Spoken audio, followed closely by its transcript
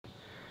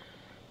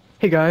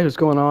Hey guys, what's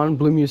going on?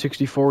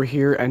 BlueMew64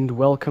 here, and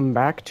welcome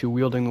back to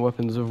Wielding the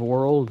Weapons of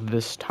War.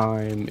 This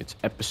time it's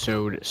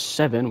episode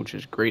 7, which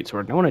is Greatsword.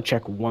 And I want to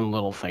check one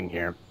little thing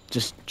here,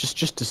 just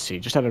to see,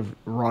 just out of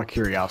raw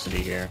curiosity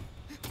here.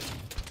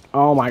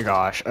 Oh my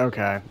gosh,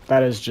 okay,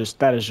 that is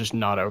just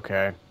not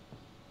okay.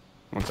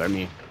 Once let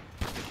me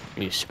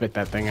spit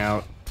that thing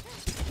out.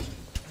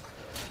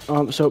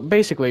 So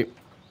basically,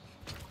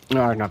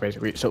 no, not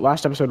basically. So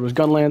last episode was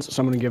Gunlance,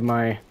 so I'm gonna give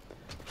my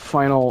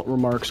final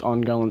remarks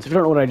on Gunlance. If you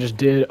don't know what I just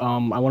did, I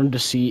wanted to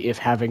see if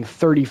having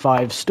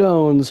 35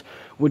 stones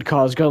would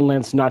cause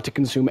Gunlance not to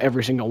consume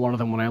every single one of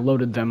them when I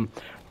loaded them,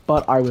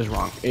 but I was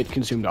wrong. It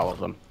consumed all of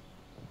them.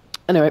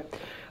 Anyway,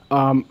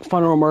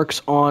 final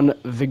remarks on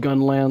the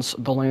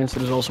Gunlance, the lance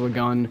that is also a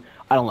gun.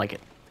 I don't like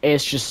it.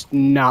 It's just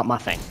not my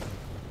thing.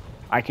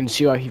 I can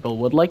see why people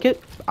would like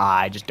it.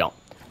 I just don't.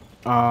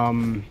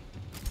 I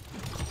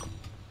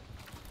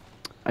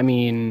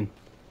mean,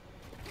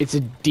 it's a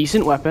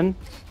decent weapon.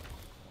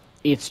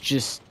 It's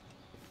just,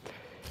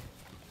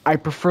 I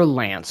prefer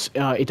lance.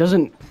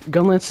 Gunlance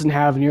doesn't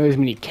have nearly as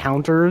many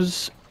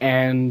counters,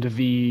 and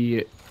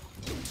the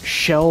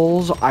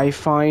shells I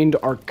find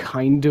are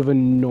kind of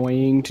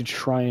annoying to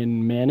try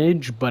and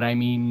manage, but I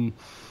mean,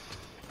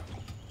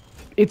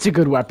 it's a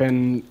good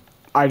weapon.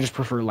 I just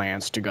prefer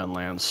lance to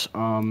Gunlance.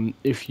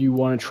 If you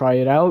want to try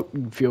it out,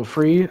 feel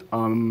free.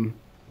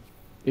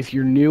 If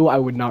you're new, I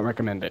would not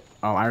recommend it.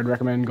 I would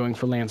recommend going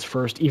for lance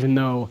first, even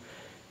though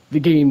the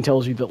game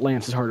tells you that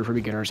lance is harder for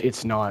beginners.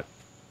 It's not.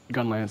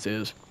 Gunlance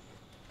is.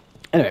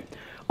 Anyway,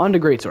 on to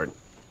Greatsword.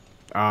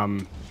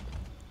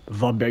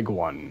 The big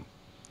one.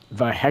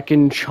 The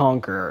heckin'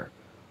 chonker.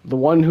 The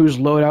one whose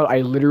loadout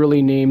I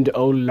literally named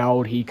Oh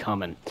Loud He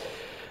Comin'.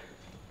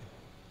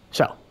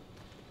 So,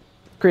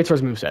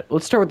 Greatsword's moveset.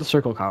 Let's start with the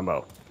circle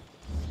combo.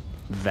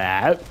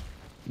 That.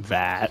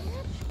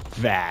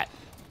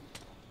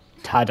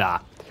 Ta-da.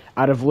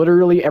 Out of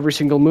literally every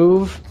single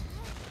move,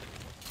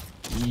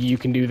 you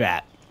can do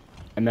that.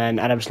 And then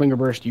out of Slinger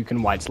Burst, you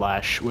can Wide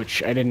Slash,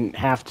 which I didn't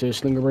have to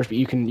Slinger Burst, but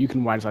you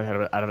can Wide Slash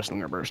out of a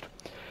Slinger Burst.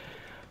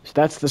 So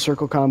that's the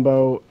circle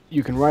combo.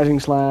 You can Rising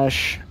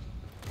Slash,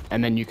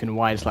 and then you can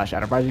Wide Slash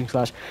out of Rising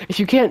Slash. If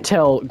you can't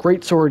tell,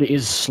 Greatsword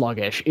is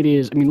sluggish. It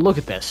is, I mean, look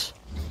at this.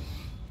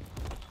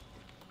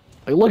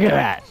 Like, look at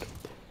that.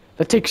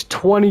 That takes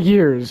 20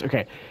 years.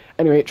 Okay.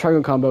 Anyway,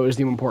 triangle combo is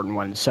the important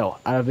one. So,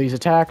 out of these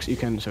attacks, you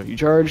can, so if you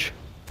charge,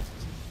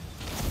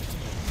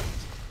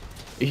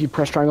 if you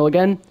press triangle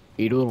again,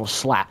 you do a little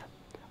slap.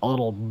 A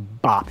little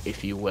bop,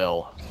 if you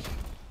will.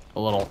 A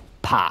little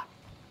pa.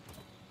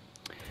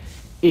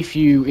 If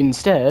you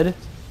instead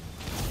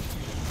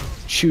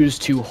choose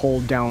to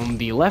hold down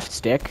the left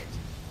stick,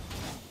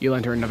 you'll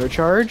enter another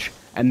charge,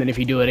 and then if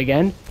you do it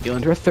again, you'll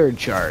enter a third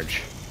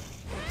charge.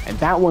 And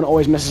that one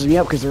always messes me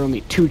up because there are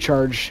only two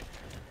charge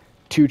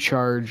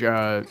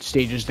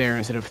stages there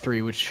instead of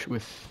 3, which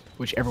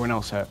everyone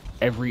else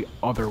every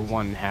other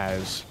one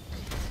has.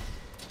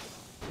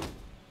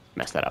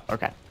 Messed that up.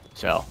 Okay,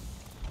 so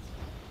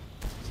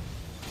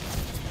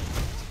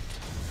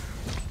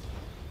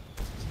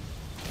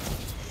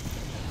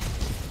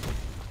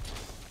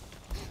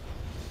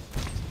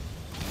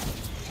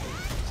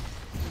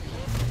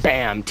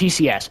bam,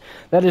 TCS.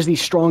 That is the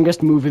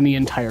strongest move in the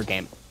entire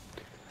game.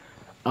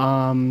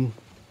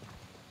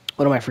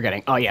 What am I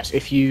forgetting? Oh, yes.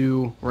 If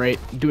you,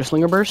 do a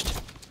Slinger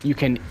Burst, you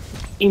can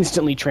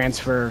instantly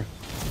transfer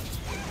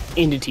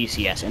into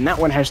TCS. And that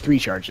one has 3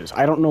 charges.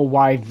 I don't know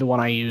why the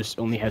one I used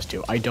only has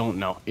 2. I don't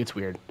know. It's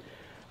weird.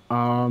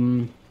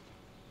 Out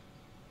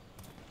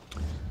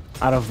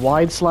of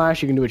Wide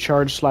Slash, you can do a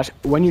Charge Slash.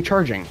 When you're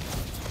charging,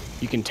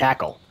 you can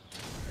tackle,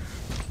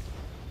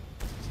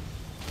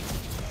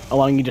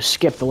 allowing you to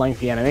skip the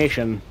lengthy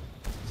animation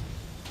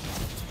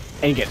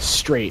and get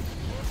straight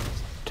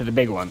to the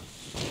big one.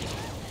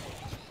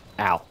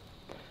 Ow.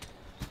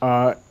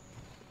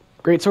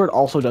 Greatsword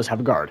also does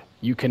have a guard.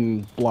 You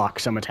can block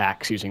some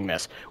attacks using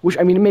this, which,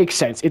 I mean, it makes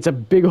sense. It's a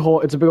big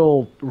hole. It's a big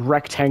old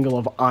rectangle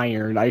of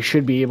iron. I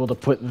should be able to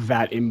put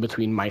that in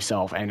between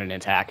myself and an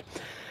attack.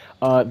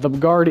 The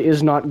guard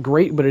is not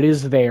great, but it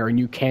is there, and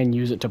you can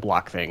use it to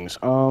block things.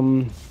 Let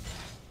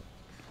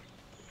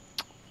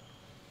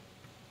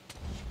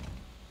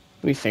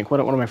me think.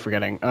 What am I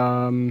forgetting?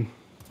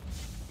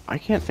 I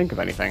can't think of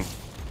anything.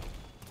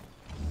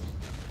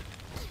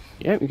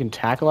 Yeah, you can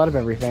tackle out of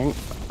everything.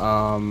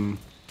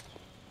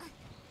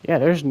 Yeah,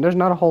 there's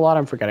not a whole lot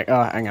I'm forgetting.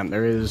 Hang on,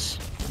 there is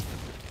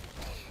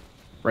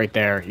right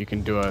there. You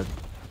can do a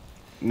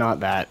not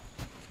that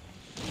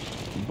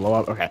blow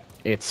up. Okay,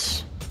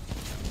 it's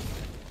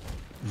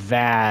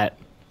that,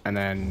 and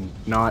then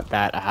not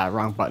that.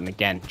 Wrong button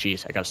again.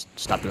 Jeez, I gotta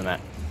stop doing that.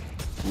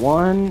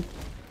 1,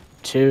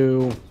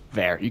 2,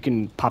 there. You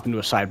can pop into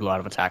a side blow out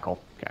of a tackle.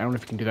 Okay, I don't know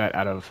if you can do that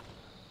out of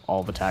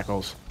all the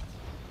tackles.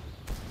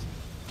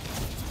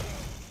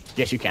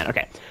 Yes, you can.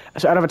 Okay.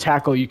 So out of a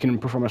tackle, you can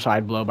perform a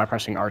side blow by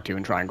pressing R2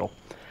 and triangle.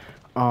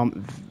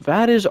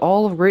 That is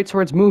all of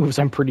Greatsword's moves,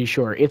 I'm pretty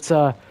sure. It's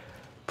a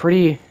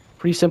pretty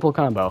simple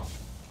combo.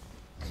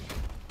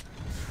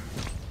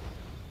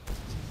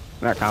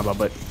 Not combo,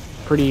 but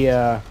Pretty,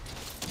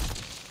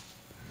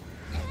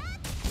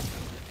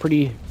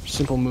 pretty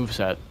simple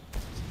moveset.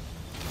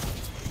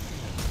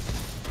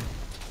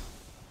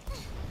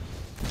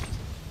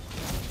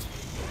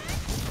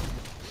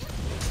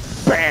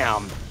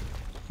 Bam!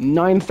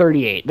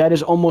 938. That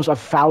is almost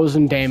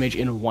 1,000 damage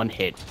in one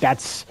hit.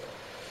 That's,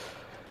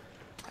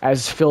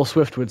 as Phil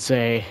Swift would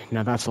say,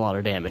 now that's a lot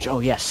of damage. Oh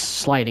yes,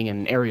 sliding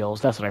and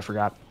aerials, that's what I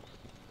forgot.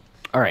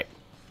 Alright,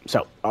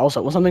 so,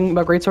 also, something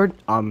about Greatsword,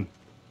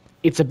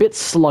 it's a bit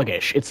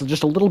sluggish. It's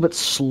just a little bit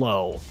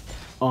slow.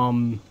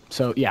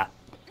 So yeah.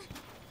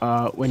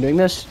 When doing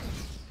this,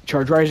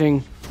 charge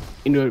rising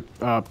into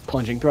a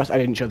plunging thrust. I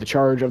didn't show the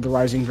charge of the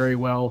rising very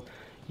well.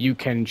 You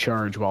can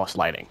charge while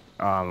sliding.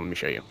 Let me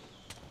show you.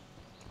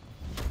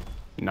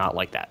 Not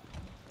like that.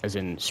 As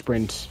in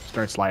sprint,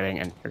 start sliding,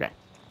 and okay.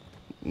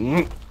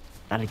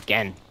 Not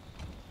again.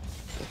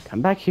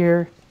 Come back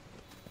here.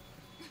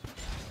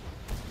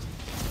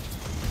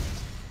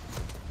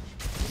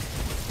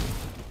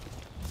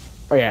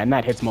 Oh yeah, and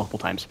that hits multiple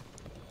times.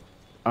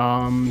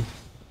 And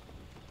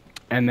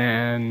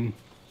then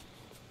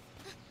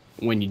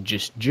when you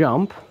just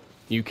jump,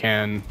 you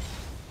can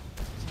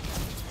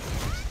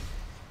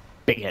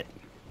big hit.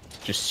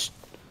 Just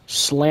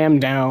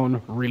slam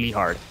down really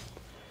hard.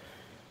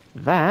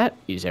 That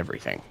is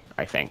everything,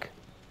 I think.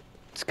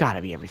 It's gotta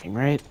be everything,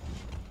 right?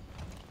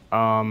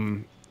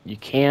 You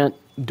can't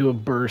do a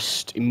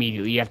burst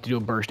immediately. You have to do a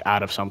burst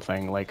out of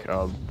something, like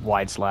a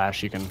wide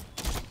slash. You can...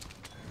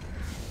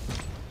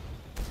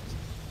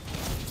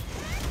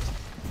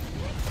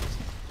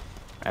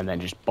 and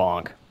then just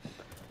bonk.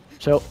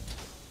 So,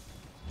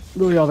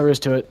 really all there is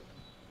to it.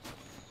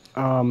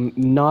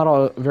 Not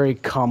a very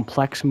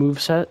complex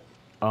moveset,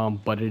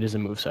 but it is a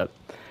moveset.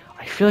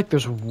 I feel like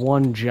there's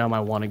one gem I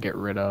want to get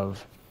rid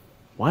of.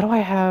 Why do I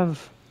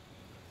have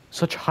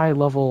such high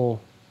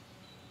level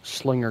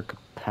slinger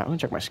capacity? Let me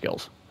check my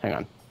skills. Hang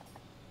on.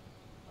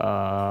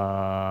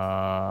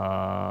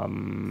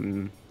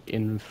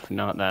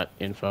 Not that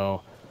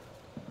info.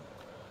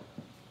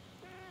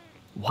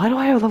 Why do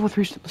I have level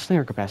 3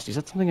 slinger capacity? Is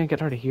that something I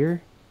get out of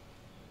here?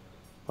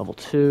 Level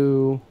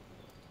 2.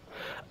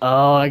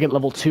 Oh, I get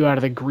level 2 out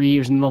of the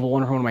greaves and level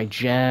 1 from one of my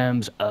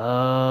gems.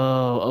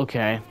 Oh,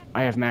 okay.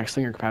 I have max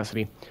slinger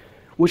capacity.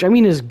 Which, I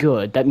mean, is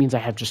good. That means I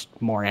have just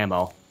more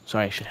ammo. So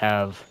I should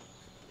have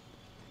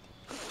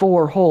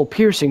 4 whole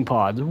piercing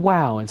pods.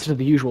 Wow, instead of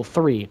the usual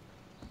 3.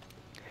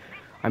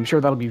 I'm sure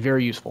that'll be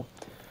very useful.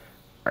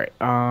 Alright,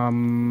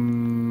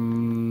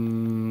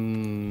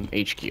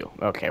 HQ.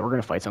 Okay, we're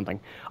gonna fight something.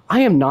 I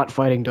am not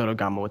fighting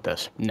Dodogama with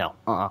this. No.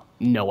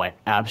 No way.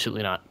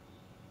 Absolutely not.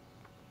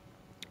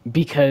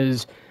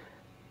 Because,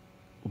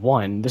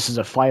 one, this is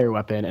a fire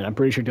weapon, and I'm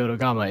pretty sure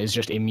Dodogama is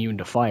just immune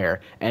to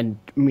fire. And,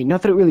 I mean,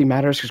 not that it really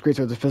matters, because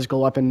Greatsword's a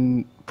physical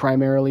weapon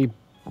primarily,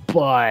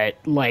 but,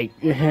 like,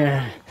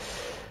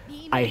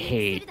 I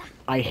hate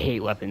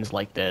weapons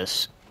like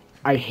this.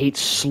 I hate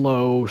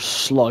slow,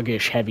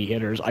 sluggish, heavy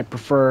hitters. I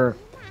prefer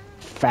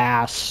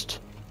fast...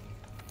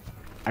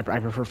 I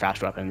prefer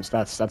fast weapons.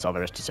 That's all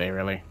there is to say,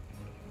 really.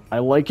 I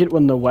like it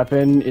when the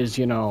weapon is,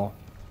 you know,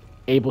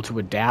 able to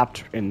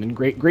adapt. And then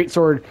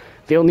Greatsword,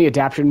 the only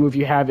adaptation move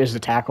you have is the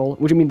tackle.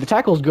 Which, I mean, the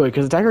tackle is good,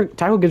 because the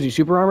tackle gives you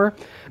super armor,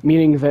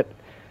 meaning that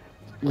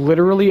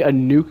literally a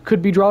nuke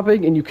could be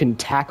dropping, and you can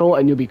tackle,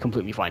 and you'll be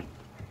completely fine.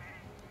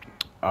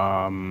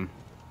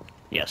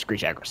 Yeah,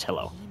 Screech Agris,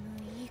 hello.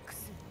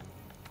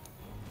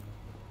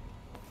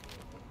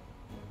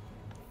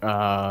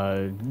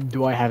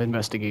 Do I have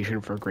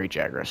investigation for Great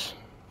Jagras?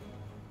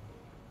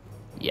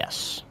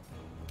 Yes.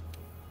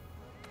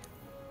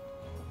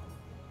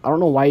 I don't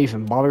know why I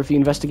even bother with the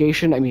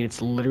investigation. I mean, it's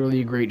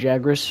literally a Great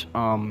Jagras.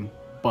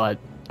 But,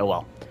 oh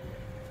well.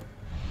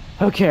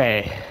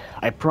 Okay.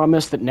 I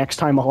promise that next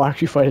time I'll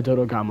actually fight a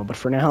Dodogama, but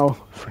for now,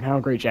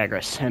 Great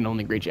Jagras, and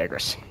only Great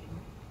Jagras.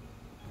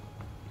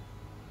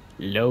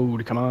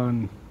 Load, come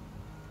on.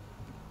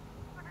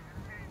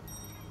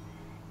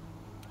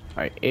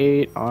 Alright,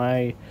 8,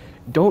 I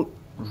don't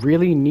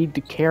really need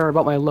to care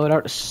about my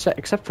loadout,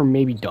 except for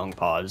maybe dung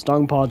pods.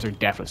 Dung pods are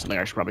definitely something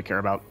I should probably care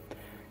about,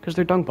 because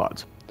they're dung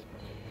pods.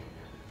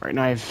 Alright,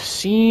 now I have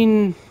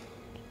seen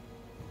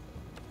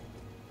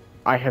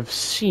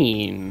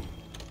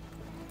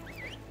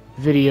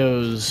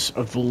videos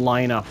of the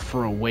lineup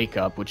for a wake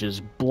up, which is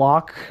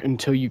block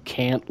until you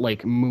can't,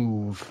 like,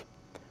 move,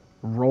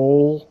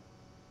 roll,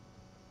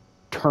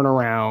 turn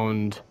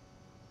around,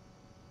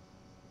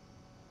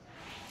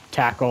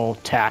 tackle,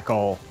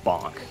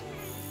 bonk.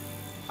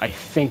 I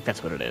think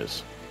that's what it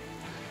is.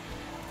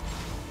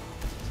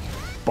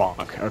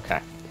 Bonk,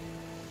 okay.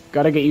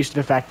 Gotta get used to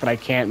the fact that I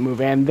can't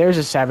move, and there's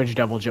a Savage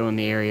Devil Joe in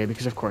the area,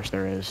 because of course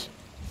there is.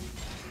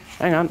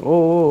 Hang on,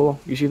 whoa.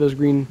 You see those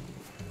green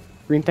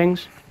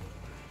things?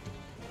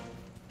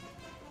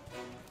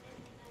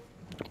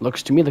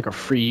 Looks to me like a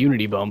free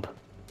Unity bump.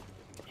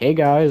 Hey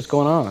guys, what's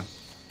going on?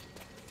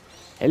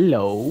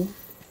 Hello.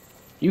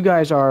 You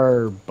guys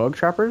are bug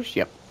trappers?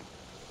 Yep.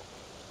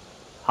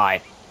 Hi.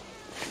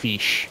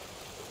 Fish.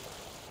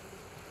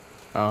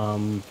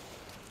 Let's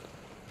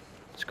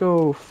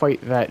go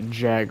fight that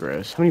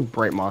Jagras. How many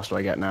Bright Moss do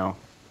I get now?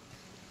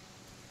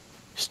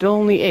 Still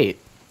only 8.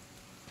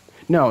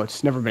 No,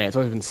 it's never been 8. It's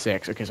always been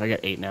 6. Okay, so I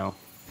get 8 now.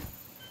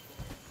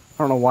 I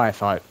don't know why I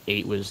thought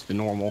 8 was the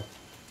normal.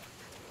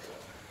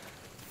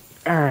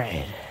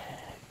 Alright.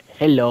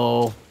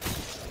 Hello.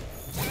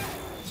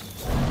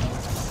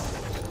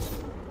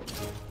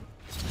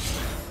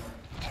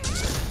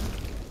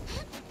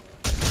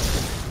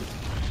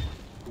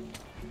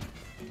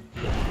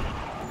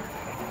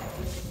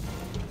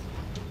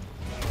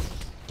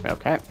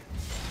 Okay.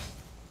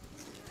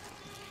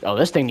 Oh,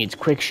 this thing needs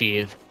quick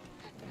sheath.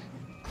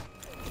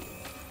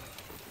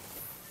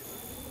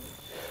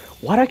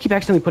 Why do I keep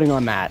accidentally putting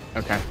on that?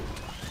 Okay.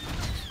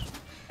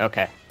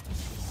 Okay.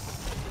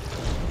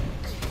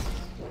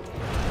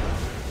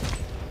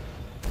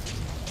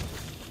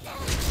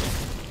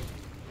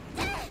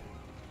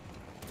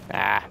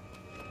 Ah.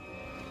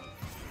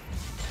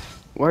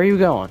 Where are you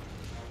going?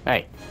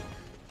 Hey.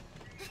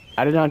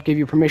 I did not give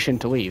you permission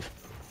to leave.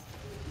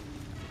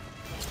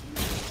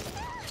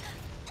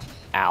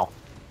 Ow.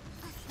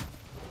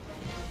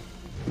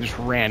 I just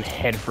ran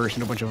headfirst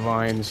into a bunch of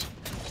vines.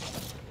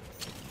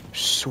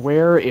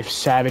 Swear if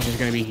Savage is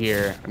gonna be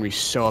here, I'm gonna be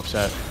so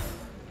upset.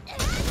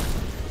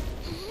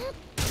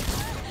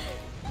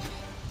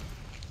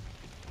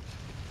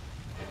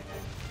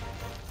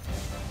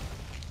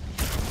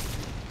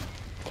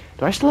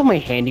 Do I still have my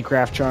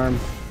handicraft charm?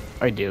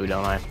 I do,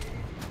 don't I?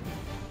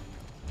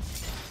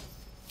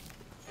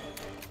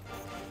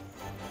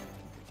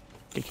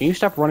 Okay, can you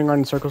stop running around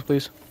in circles,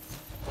 please?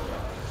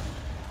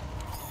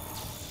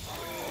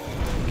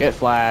 Get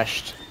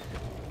flashed.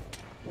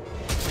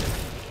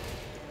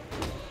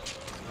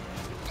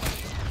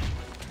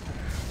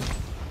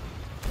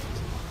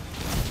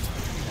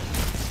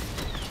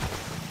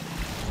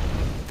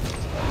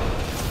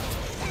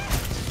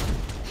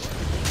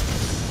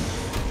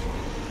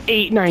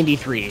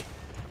 $8.93.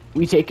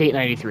 We take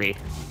 $8.93.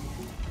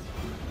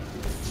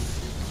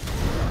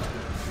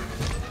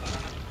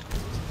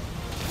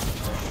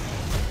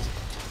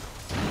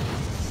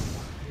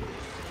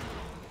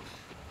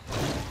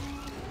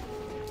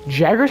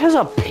 Jaggers has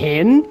a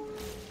pin?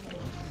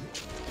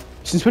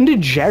 Since when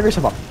did Jaggers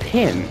have a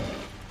pin?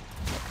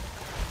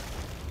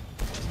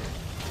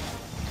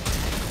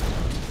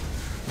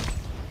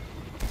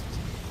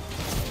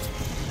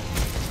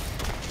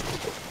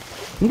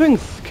 I'm doing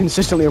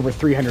consistently over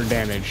 300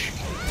 damage.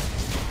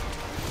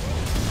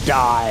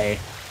 Die.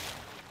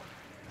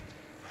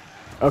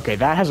 Okay,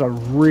 that has a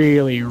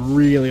really,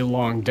 really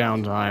long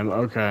downtime.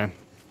 Okay.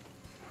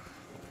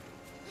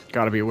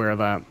 Gotta be aware of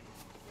that.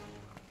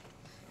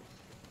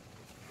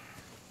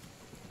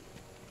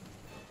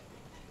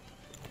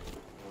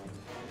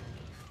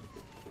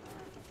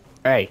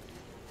 Hey.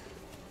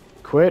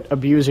 Quit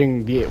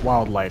abusing the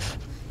wildlife.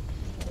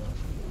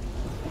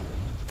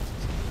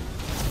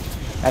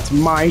 That's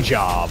my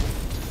job.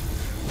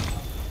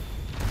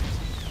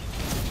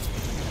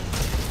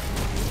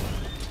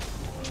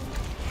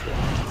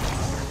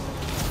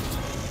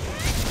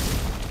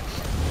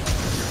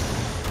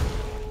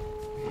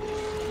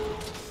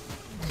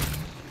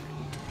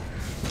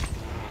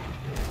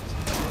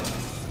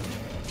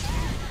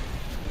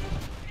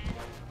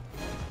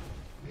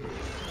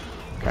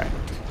 Okay.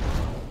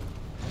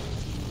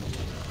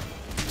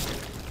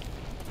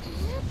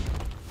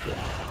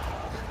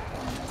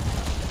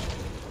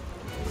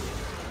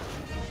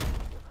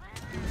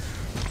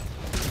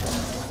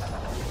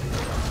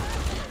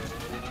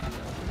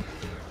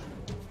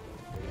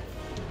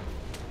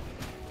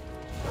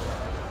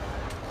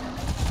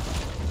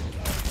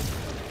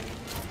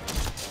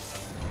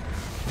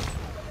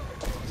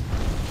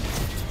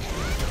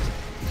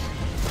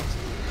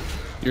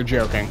 You're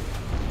joking.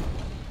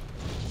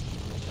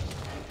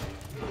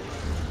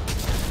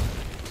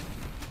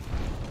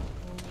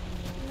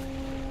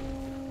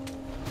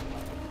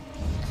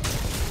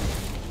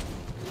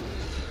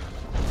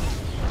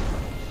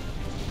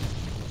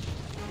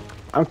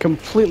 I'm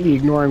completely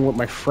ignoring what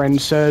my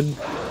friend said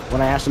when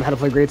I asked him how to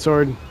play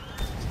Greatsword.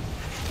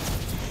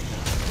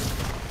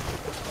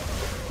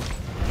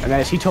 And that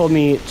is, he told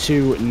me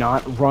to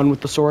not run with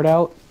the sword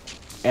out,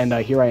 and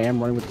here I am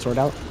running with the sword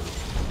out.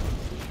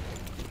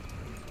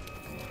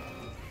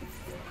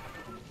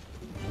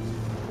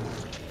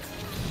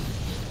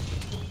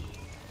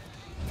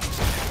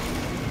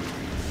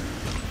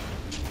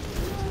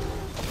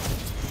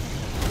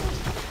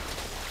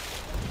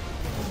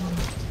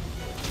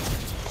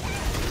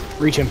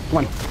 Reach him.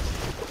 Come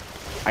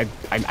on.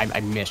 I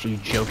missed. Are you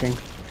joking?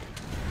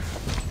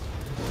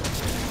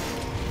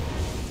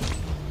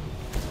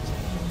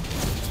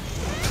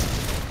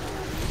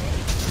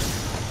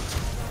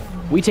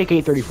 We take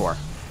 834.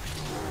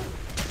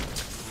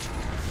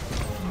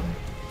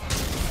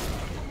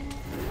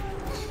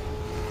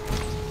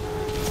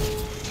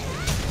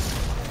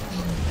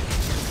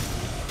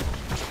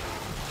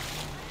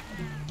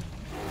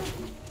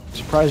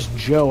 Surprised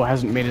Joe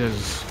hasn't made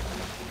his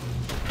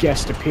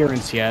guest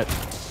appearance yet.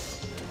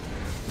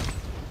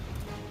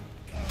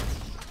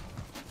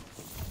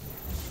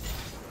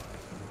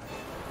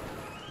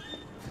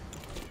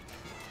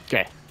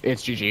 Okay,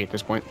 it's GG at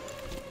this point.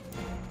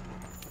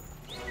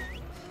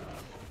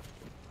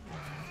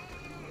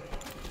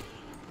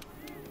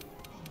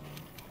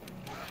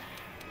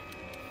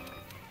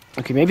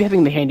 Okay, maybe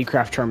having the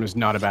handicraft charm is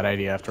not a bad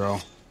idea after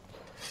all.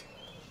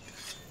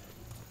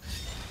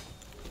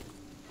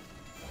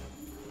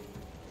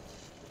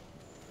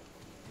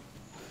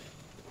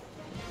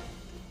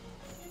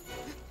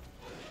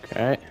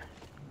 Okay.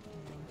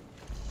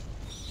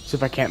 See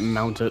if I can't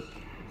mount it.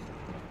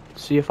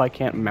 See if I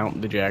can't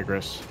mount the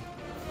Jagras.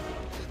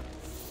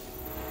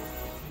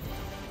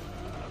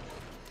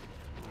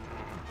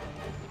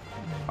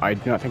 I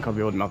do not think I'll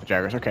be able to mount the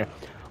Jagras. Okay.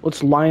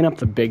 Let's line up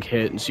the big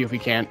hit and see if we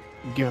can't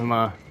give him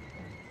a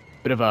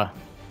bit of a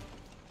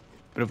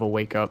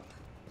wake up.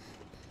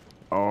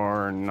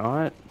 Or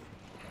not.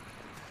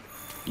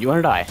 You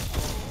wanna die?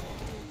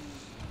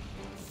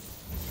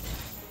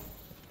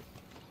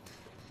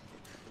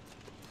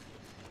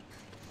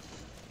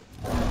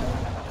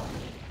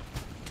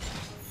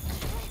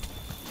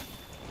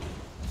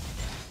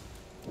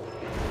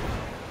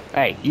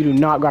 Hey, you do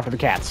not go after the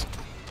cats.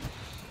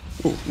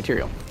 Ooh,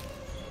 material.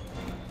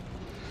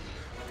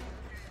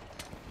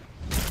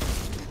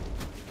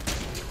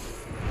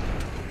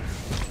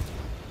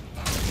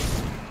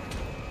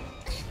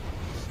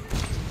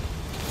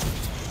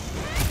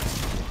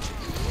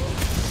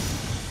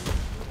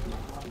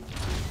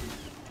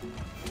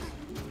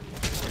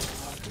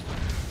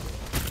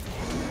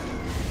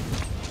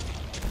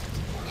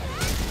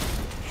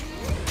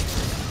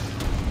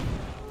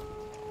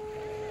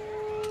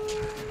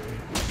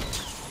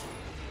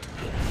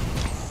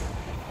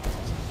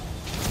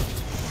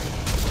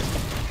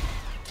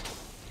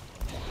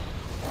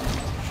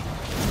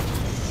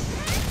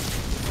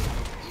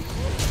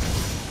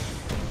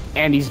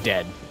 And he's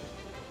dead.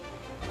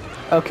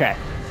 Okay.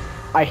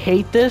 I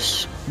hate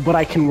this, but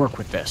I can work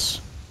with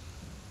this.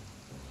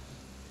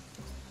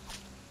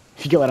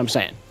 If you get what I'm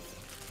saying.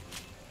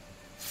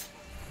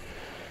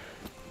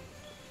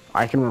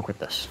 I can work with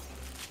this.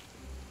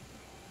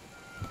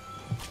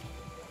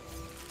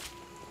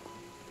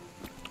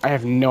 I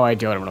have no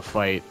idea what I'm gonna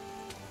fight.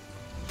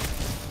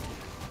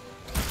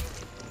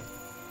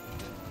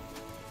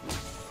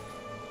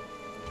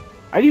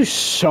 I do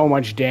so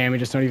much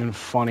damage, it's not even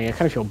funny. I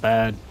kind of feel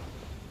bad.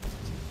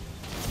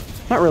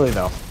 Not really,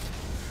 though.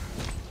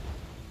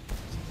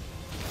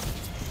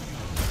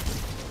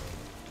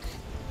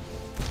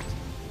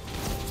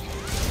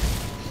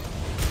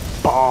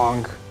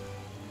 Bong.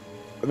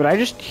 Did I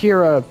just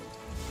hear a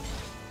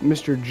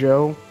Mr.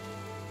 Joe?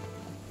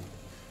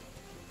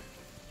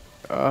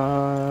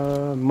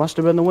 Must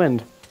have been the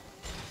wind.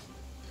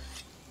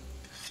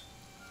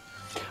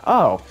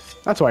 Oh,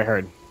 that's what I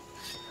heard.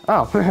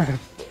 Oh.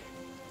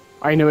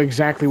 I know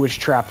exactly which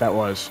trap that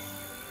was.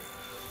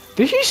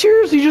 Did he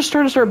seriously just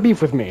start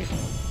beef with me?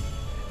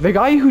 The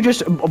guy who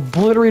just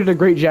obliterated a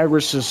Great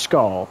Jagras'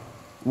 skull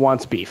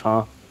wants beef,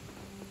 huh?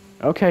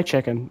 Okay,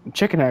 chicken.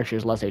 Chicken actually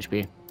has less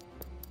HP.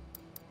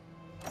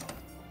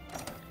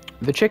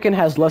 The chicken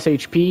has less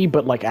HP,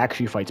 but, like,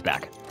 actually fights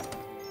back.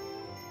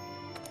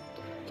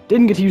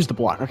 Didn't get to use the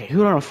block. Okay, who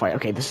do I want to fight?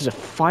 Okay, this is a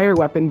fire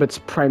weapon, but it's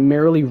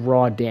primarily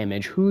raw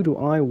damage. Who do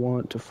I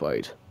want to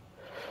fight?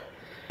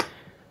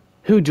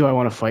 Who do I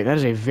want to fight? That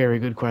is a very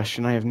good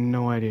question. I have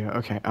no idea.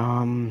 Okay,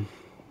 well,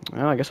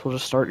 I guess we'll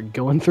just start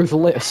going through the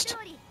list.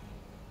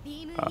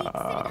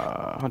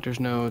 Hunter's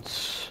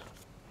notes.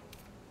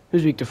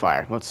 Who's weak to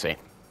fire? Let's see.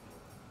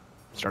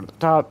 Start at the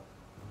top.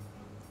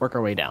 Work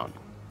our way down.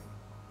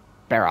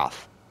 Bear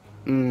off.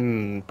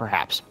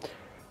 Perhaps.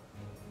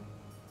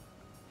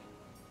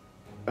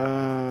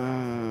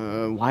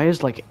 Why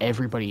is, like,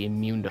 everybody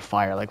immune to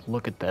fire? Like,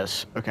 look at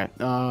this. Okay,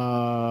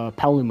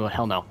 Paluma,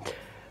 hell no.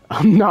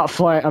 I'm not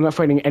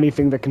fighting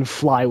anything that can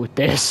fly with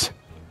this.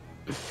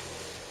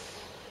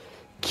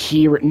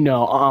 Kieran,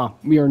 no,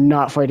 we are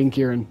not fighting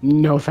Kieran.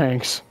 No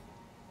thanks.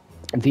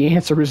 The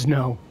answer is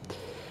no.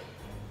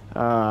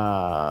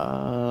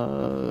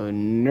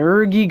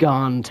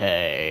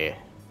 Nergigante.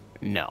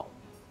 No.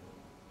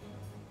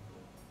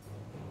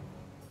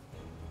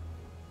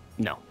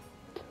 No.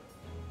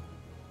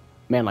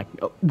 Man, like,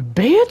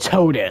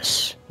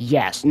 Beatotus.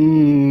 Yes.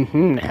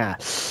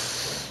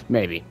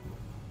 Maybe.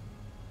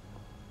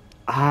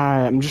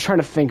 I'm just trying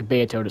to think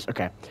Beatotus.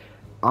 Okay.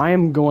 I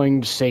am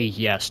going to say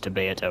yes to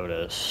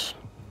Beatotus.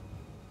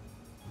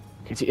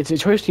 It's a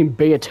choice between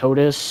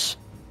Beatotus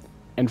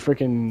and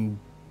freaking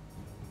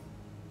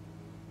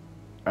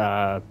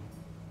Baroth.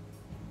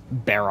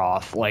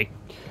 Like,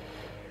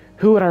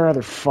 who would I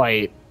rather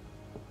fight?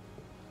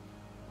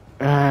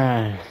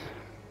 I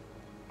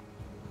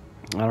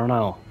don't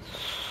know.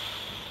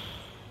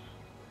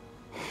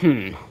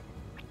 Who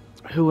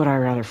would I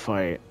rather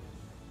fight?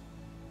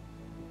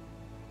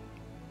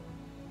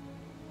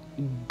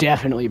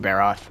 Definitely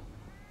Baroth.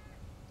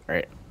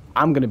 Alright,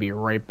 I'm gonna be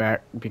right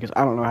back because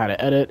I don't know how to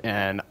edit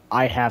and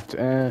I have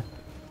to.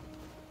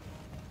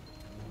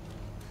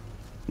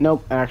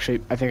 Nope,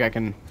 actually, I think I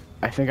can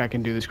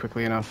do this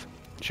quickly enough.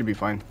 Should be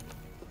fine.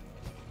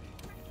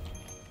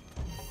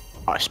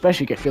 Oh,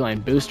 especially get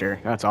feline booster.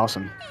 That's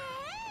awesome.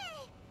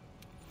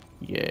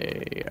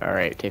 Yay.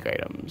 Alright, take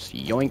items.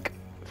 Yoink.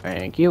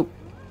 Thank you.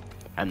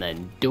 And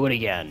then do it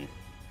again.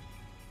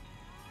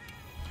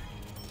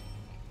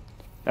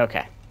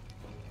 Okay.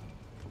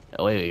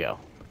 Away we go.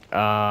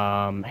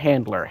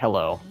 Handler,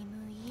 hello.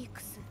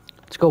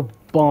 Let's go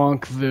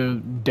bonk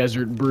the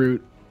desert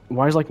brute.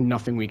 Why is, like,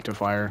 nothing weak to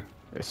fire?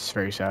 It's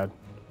very sad.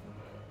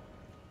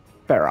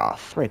 Bear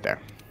off. Right there.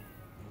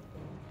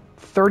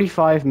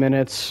 35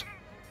 minutes.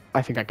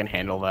 I think I can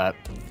handle that.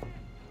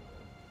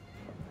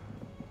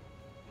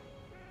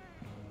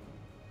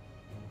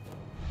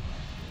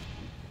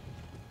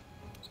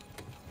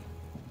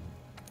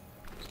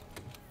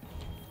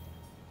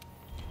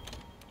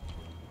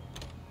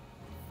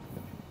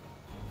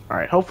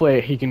 Alright,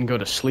 hopefully he can go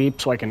to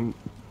sleep so I can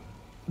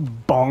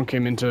bonk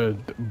him into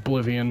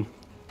oblivion.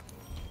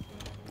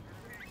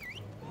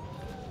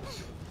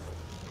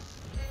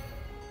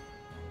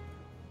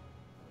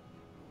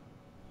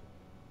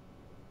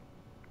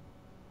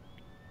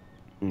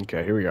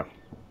 Okay, here we go.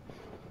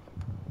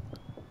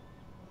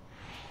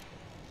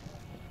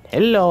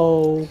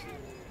 Hello.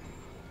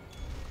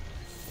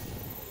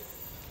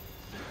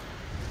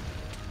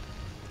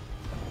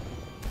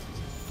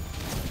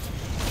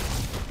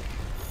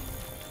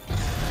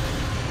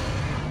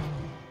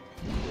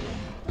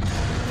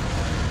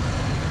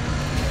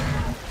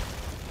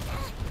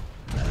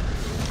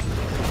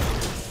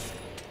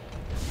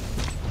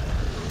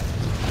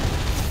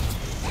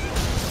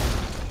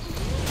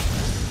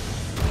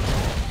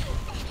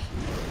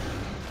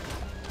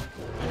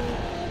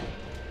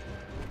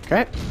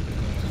 Okay.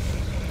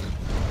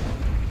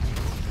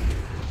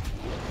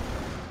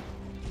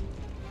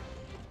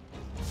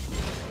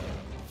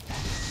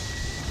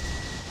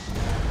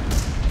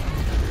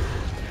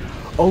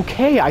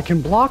 Okay, I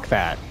can block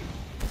that.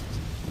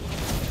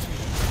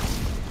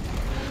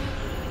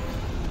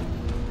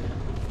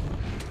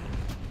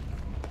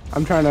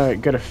 I'm trying to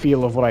get a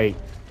feel of what I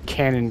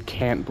can and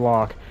can't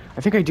block.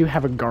 I think I do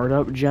have a guard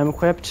up gem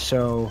equipped,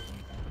 so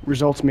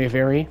results may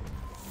vary.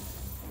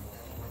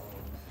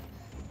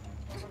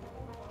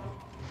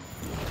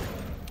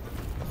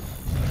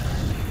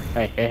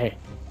 Hey, hey, hey.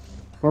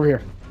 Over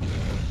here.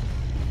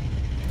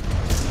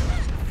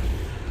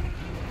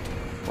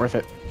 Worth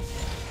it.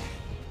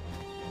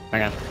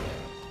 Hang on.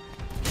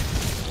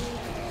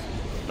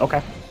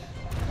 Okay.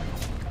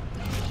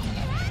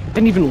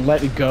 Didn't even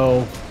let it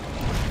go.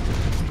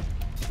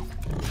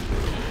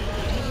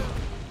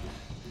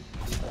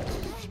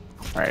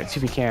 Alright, let's see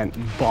if we can't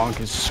bonk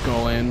his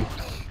skull in.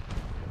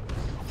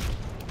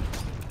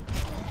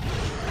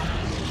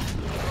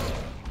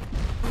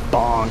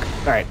 Bonk.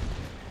 Alright.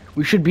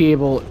 We should be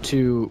able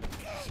to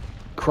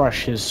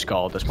crush his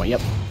skull at this point.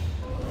 Yep.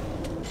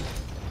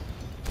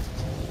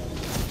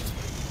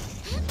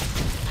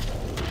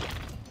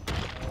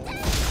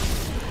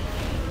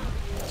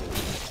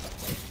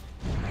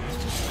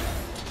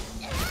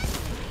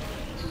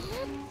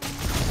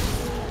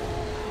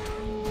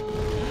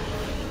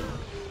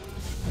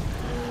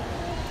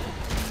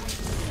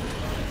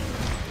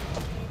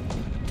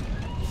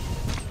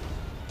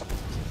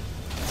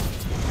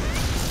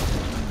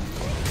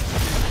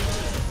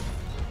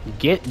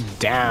 Get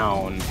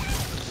down.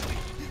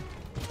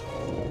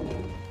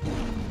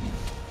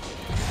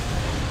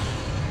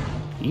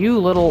 You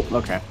little...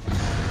 Okay.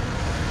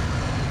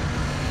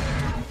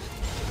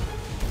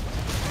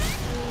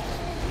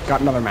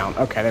 Got another mount.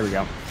 Okay, there we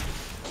go.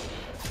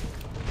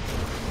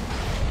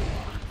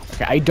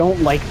 Okay, I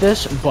don't like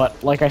this,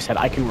 but like I said,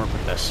 I can work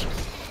with this.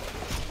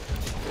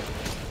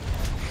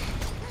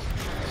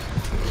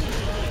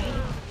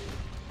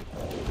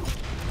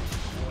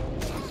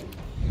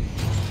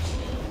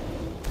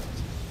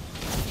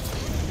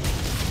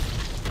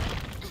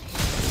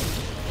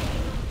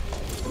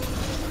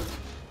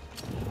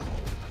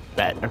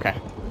 Bet, okay.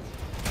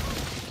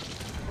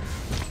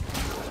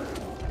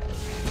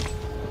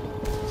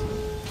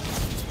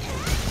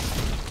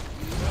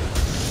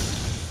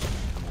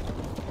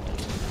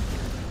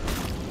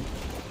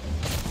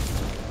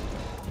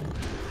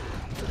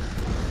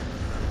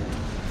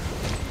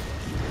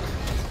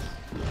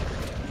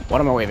 What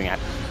am I waving at?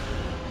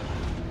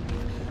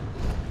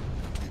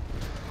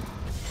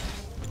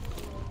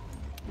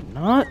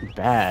 Not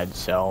bad,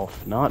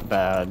 Self. Not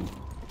bad.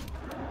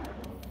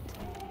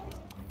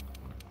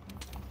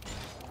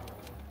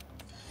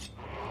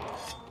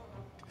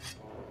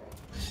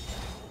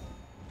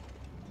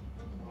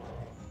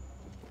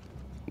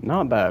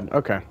 Not bad.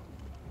 Okay.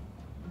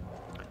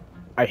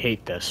 I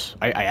hate this.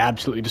 I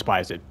absolutely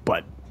despise it,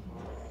 but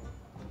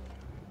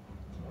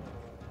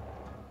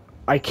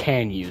I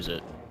can use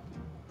it.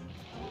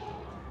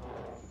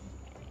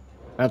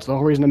 That's the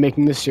whole reason I'm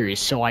making this series,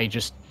 so I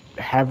just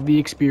have the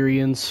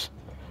experience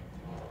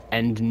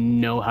and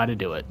know how to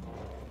do it.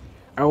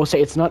 I will say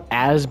it's not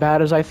as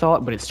bad as I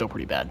thought, but it's still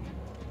pretty bad.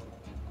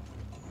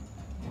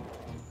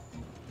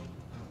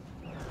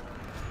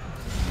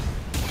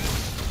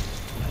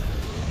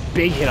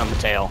 Big hit on the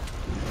tail.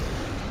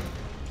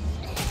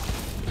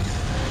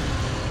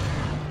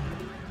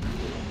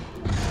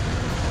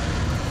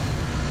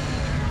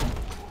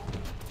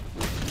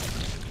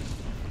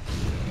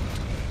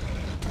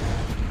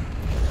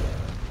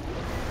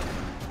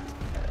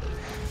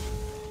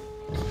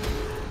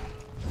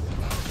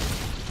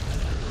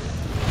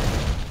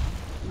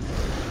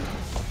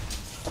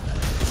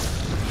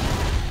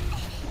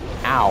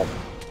 Ow.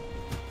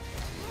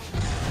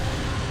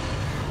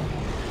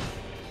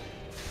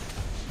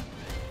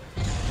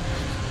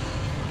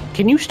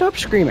 Can you stop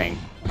screaming?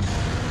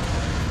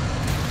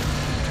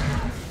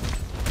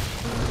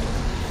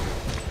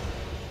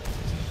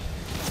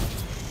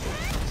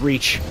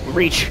 Reach.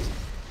 Reach.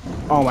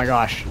 Oh my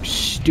gosh.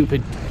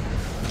 Stupid.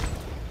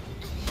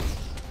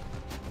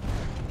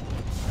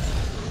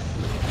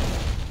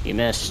 You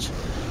missed.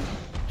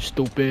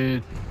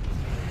 Stupid.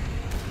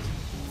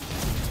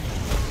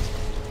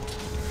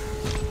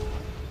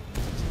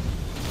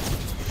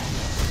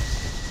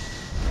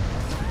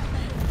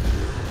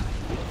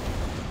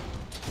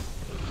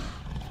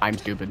 I'm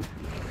stupid.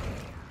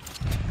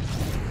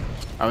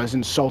 I was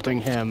insulting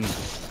him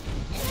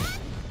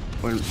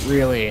when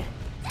really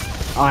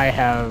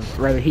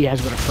he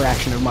has but a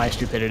fraction of my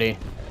stupidity.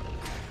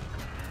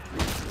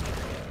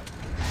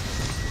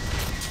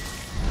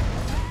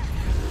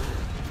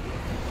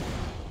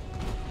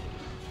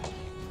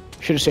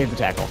 Should have saved the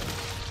tackle.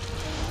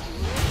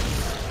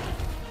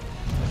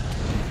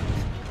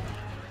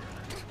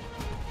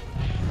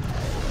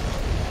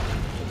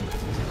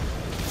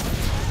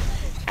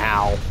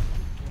 Ow.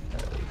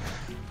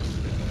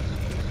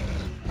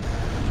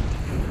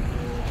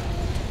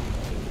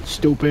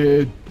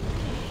 Stupid.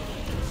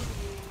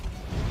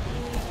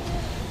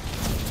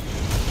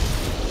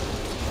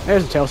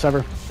 There's a tail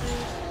sever.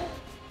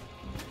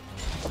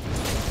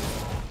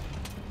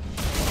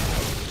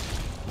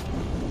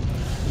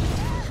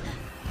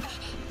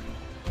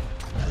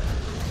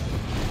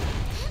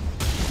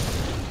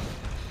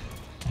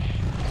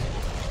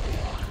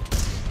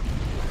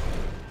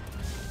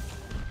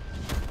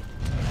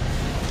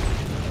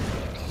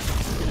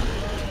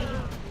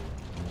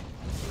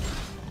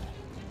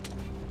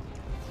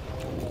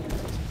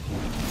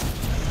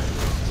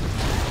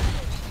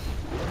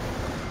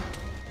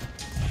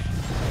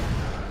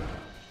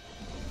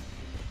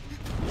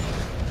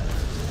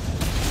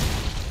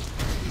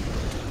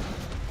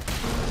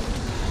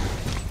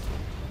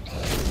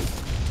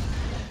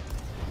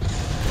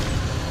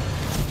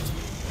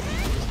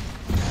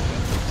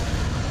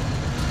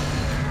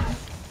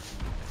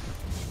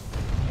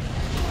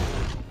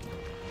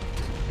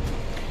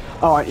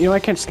 Oh, you know I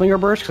can't slinger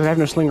burst because I have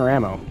no slinger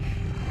ammo.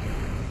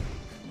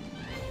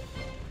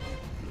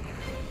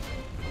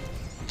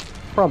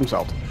 Problem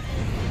solved.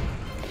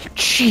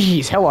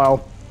 Jeez,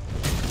 hello.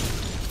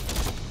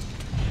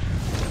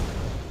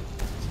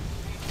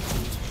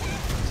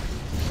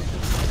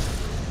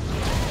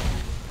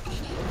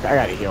 I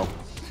gotta heal.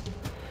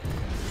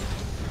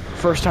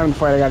 First time in the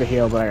fight I gotta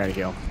heal, but I gotta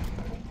heal.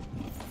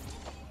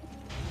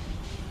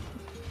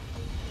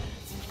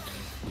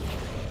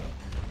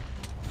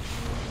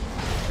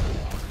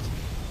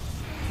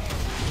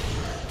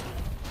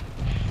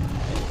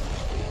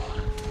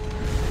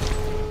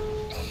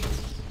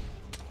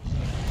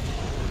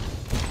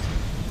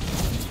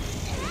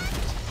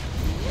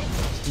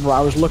 Well,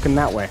 I was looking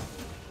that way.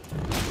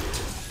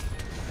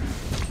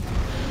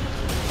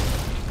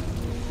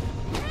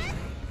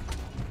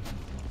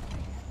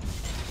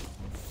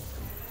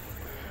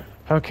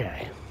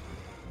 Okay.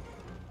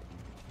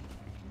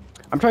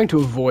 I'm trying to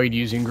avoid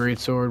using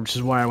Greatsword, which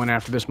is why I went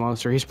after this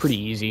monster. He's pretty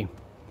easy.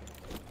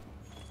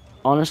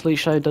 Honestly,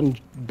 should I have done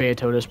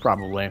Beatotus?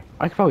 Probably.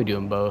 I could probably do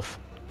them both.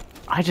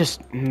 I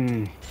just...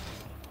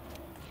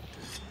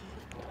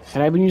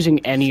 Had I been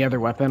using any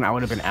other weapon, I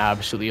would have been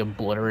absolutely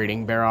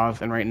obliterating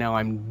Barov, and right now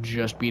I'm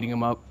just beating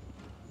him up.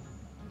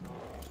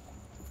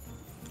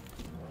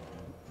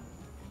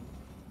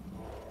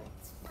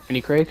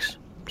 Any Krakes?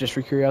 Just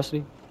for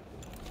curiosity?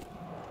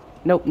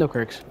 Nope, no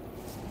Krakes.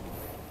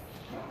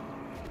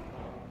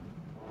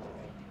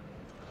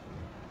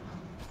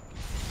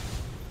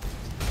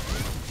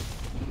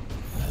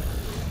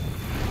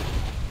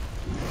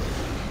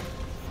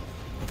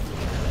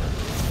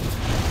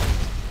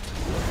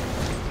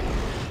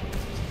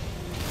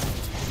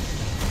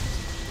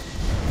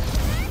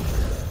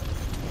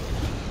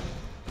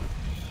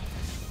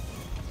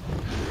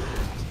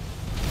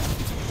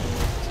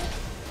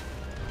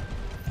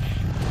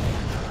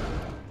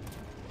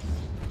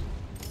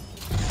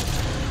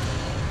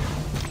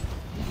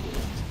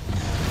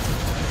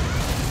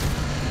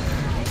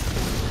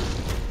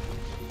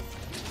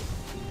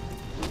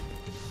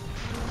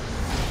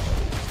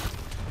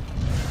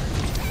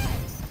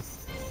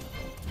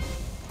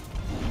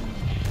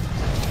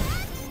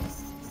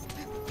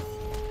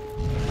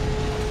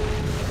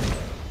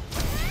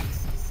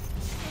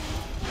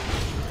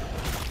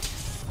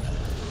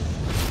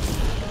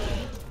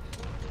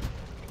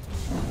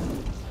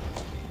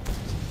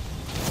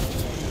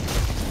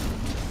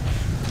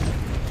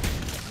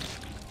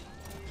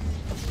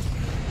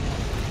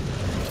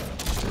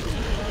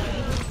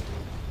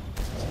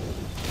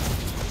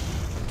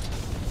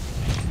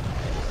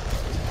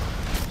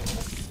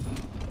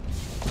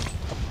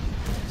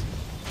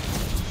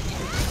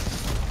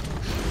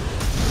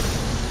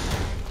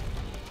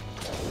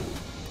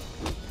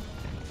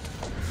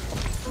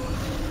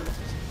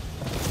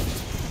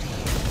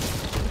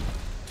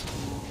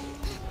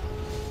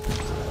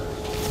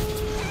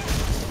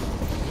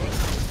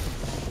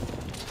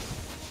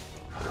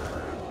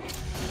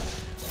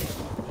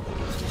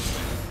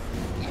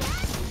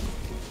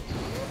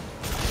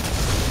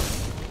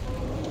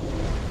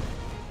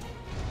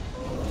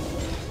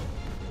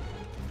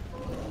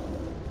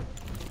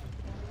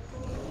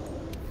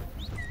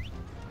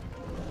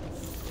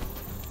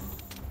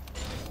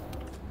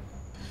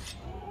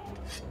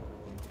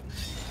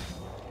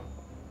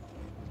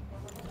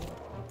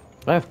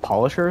 I have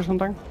polisher or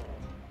something?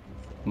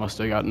 Must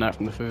have gotten that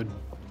from the food.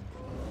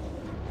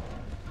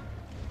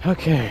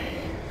 Okay.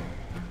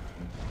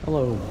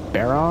 Hello,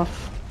 Baroff.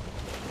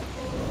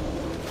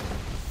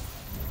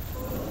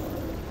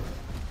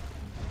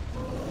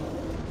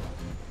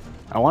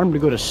 I want him to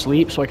go to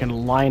sleep so I can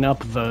line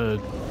up the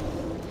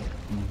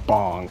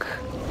bonk.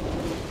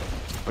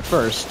 But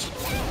first,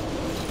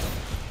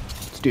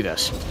 let's do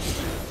this.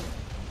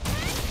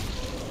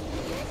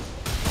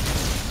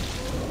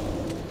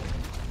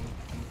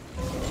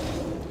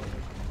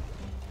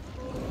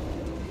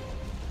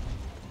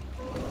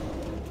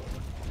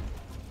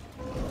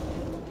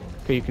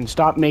 Okay, you can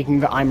stop making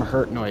the I'm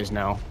hurt noise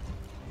now.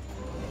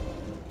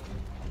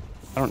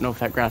 I don't know if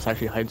that grass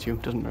actually hides you.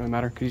 Doesn't really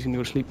matter, because he's gonna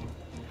go to sleep.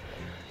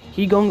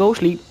 He gonna go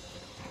sleep.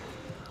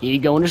 He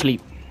going to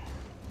sleep.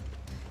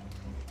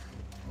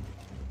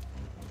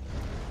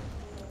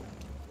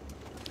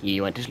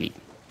 He went to sleep.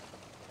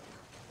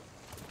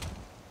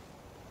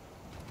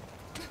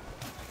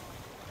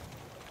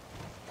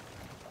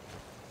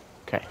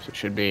 Okay, so it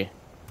should be...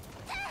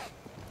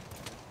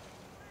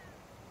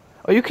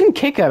 Oh, you can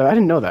kick at it. I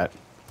didn't know that.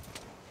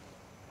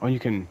 Oh, you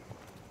can...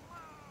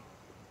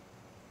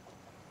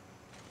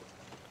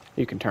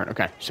 You can turn.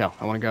 Okay, so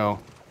I want to go...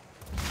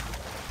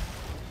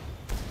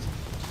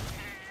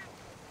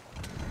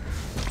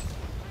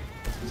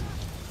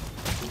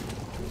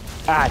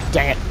 Ah,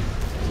 dang it.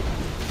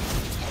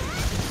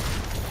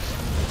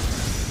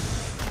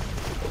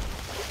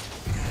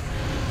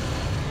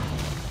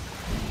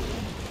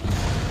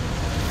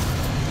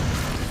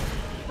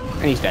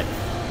 And he's dead.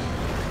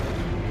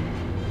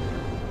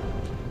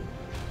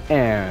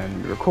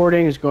 And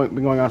recording is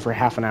been going on for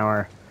half an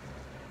hour.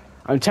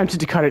 I'm tempted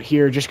to cut it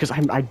here just because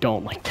I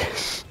don't like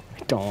this.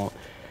 I don't.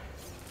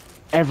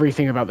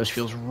 Everything about this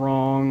feels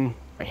wrong.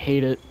 I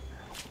hate it.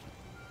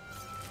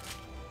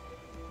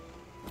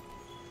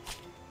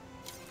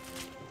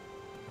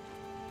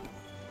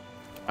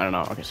 I don't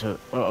know. Okay, so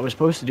what I was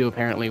supposed to do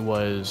apparently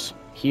was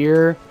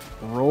here,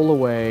 roll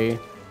away,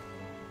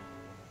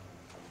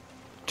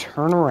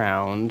 turn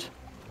around.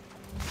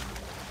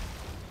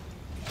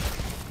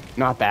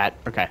 Not that.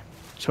 Okay.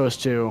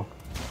 Supposed to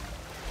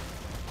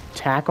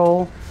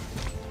tackle,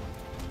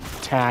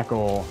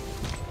 tackle,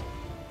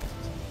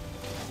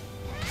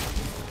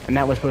 and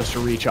that was supposed to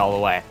reach all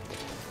the way.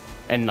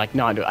 And, like,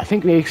 not do it. I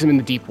think maybe because I'm in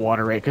the deep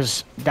water, right?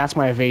 Because that's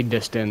my evade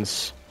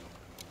distance.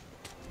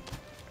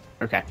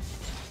 Okay.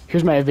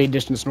 Here's my evade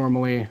distance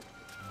normally.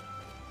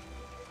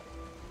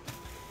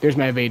 There's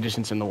my evade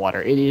distance in the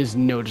water. It is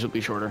noticeably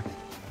shorter.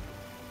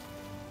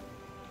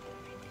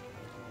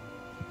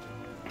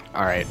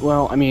 Alright,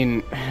 well, I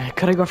mean,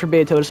 could I go after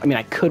Beatotus? I mean,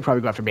 I could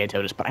probably go after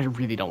Beatotus, but I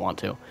really don't want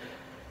to.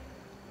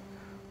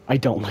 I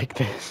don't like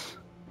this.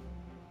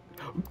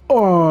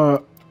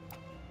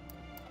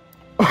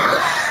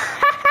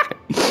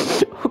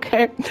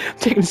 Okay, I'm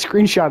taking a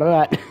screenshot of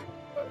that.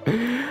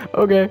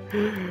 Okay.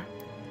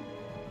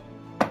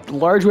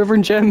 Large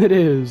Wyvern Gem it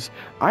is.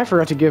 I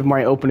forgot to give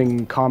my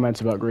opening comments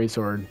about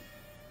Greatsword.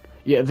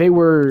 Yeah, they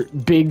were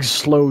big,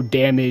 slow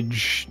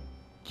damage,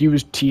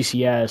 use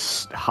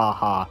TCS,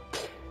 haha.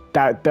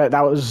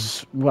 That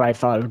was what I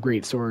thought of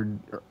Greatsword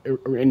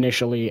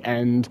initially,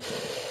 and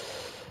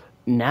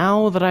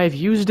now that I've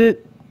used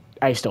it,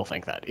 I still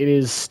think that. It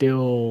is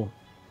still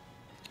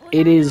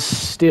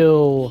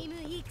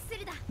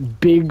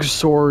big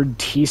sword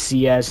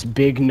TCS,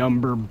 big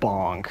number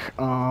bonk.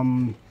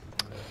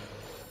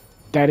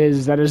 That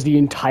is the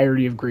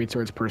entirety of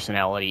Greatsword's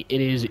personality.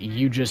 It is,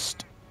 you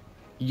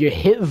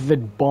hit the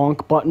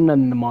bonk button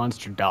and the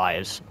monster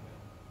dies.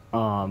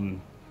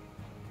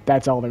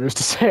 That's all there is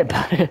to say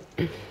about it.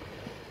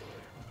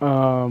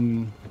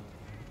 I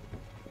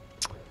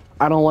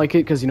don't like it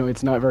because, you know,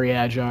 it's not very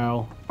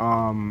agile.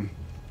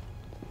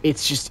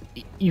 It's just,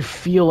 you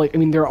feel like, I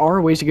mean, there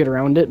are ways to get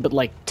around it, but,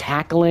 like,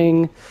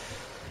 tackling,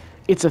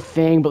 it's a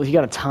thing, but you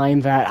gotta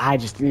time that. I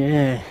just,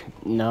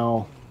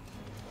 no.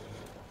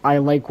 I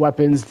like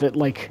weapons that,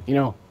 like, you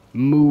know,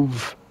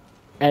 move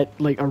at,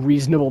 like, a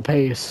reasonable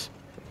pace.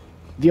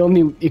 The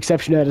only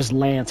exception to that is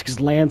Lance, because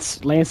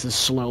Lance is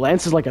slow.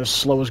 Lance is like as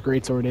slow as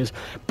Greatsword is.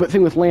 But the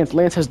thing with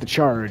Lance has the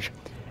charge,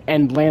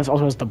 and Lance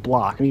also has the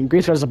block. I mean,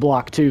 Greatsword has a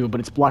block too, but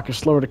its block is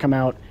slower to come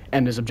out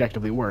and is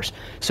objectively worse.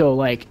 So,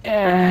 like,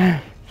 no.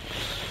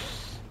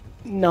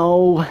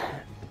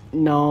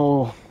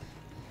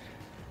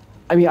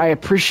 I mean, I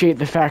appreciate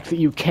the fact that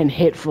you can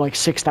hit for like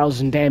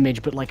 6,000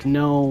 damage, but like,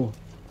 no.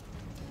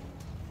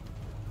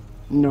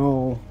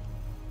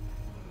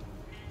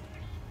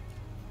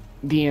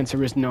 The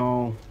answer is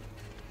no.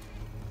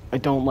 I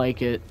don't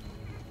like it.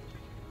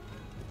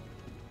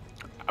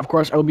 Of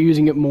course, I will be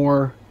using it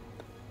more,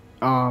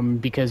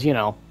 because, you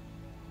know,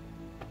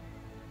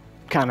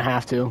 kind of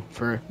have to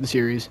for the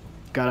series.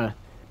 Gotta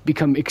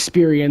become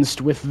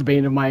experienced with the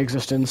bane of my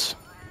existence.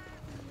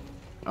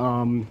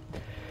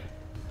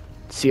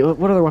 See,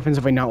 what other weapons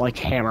have I not liked?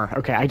 Hammer.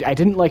 Okay, I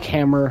didn't like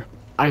Hammer.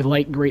 I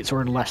like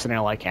Greatsword less than I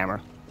like Hammer.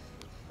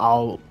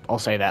 I'll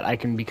say that. I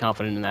can be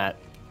confident in that.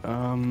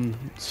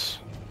 Let's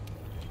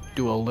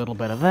do a little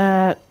bit of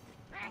that.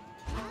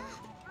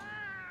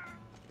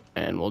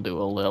 and we'll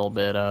do a little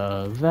bit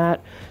of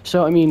that.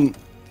 So, I mean,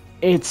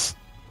 it's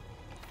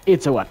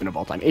a weapon of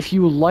all time. If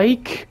you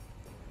like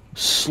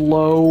if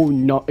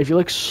you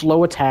like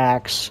slow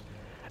attacks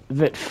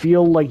that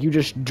feel like you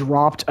just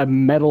dropped a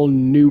metal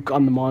nuke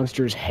on the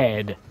monster's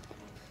head,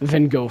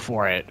 then go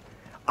for it.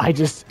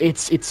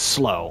 It's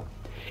slow.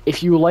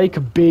 If you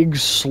like big,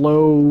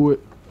 slow,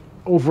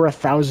 over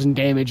 1,000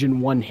 damage in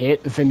one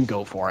hit, then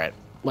go for it.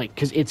 Like,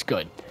 because it's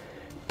good.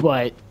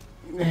 But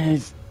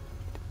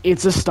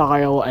it's a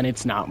style, and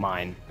it's not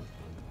mine.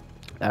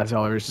 That's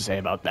all there is to say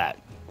about that.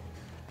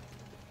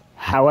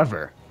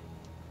 However,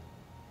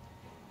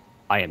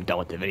 I am done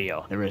with the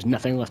video. There is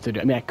nothing left to do.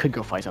 I mean, I could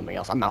go fight something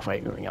else. I'm not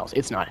fighting anything else.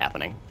 It's not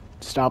happening.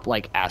 Stop,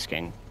 like,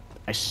 asking.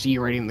 I see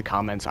you writing in the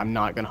comments. I'm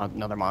not gonna hunt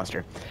another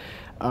monster.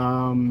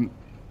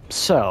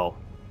 So,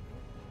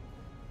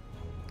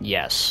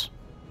 yes.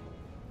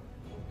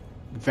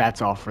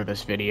 That's all for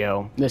this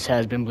video. This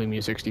has been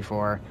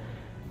BlueMew64,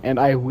 and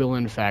I will,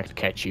 in fact,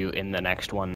 catch you in the next one.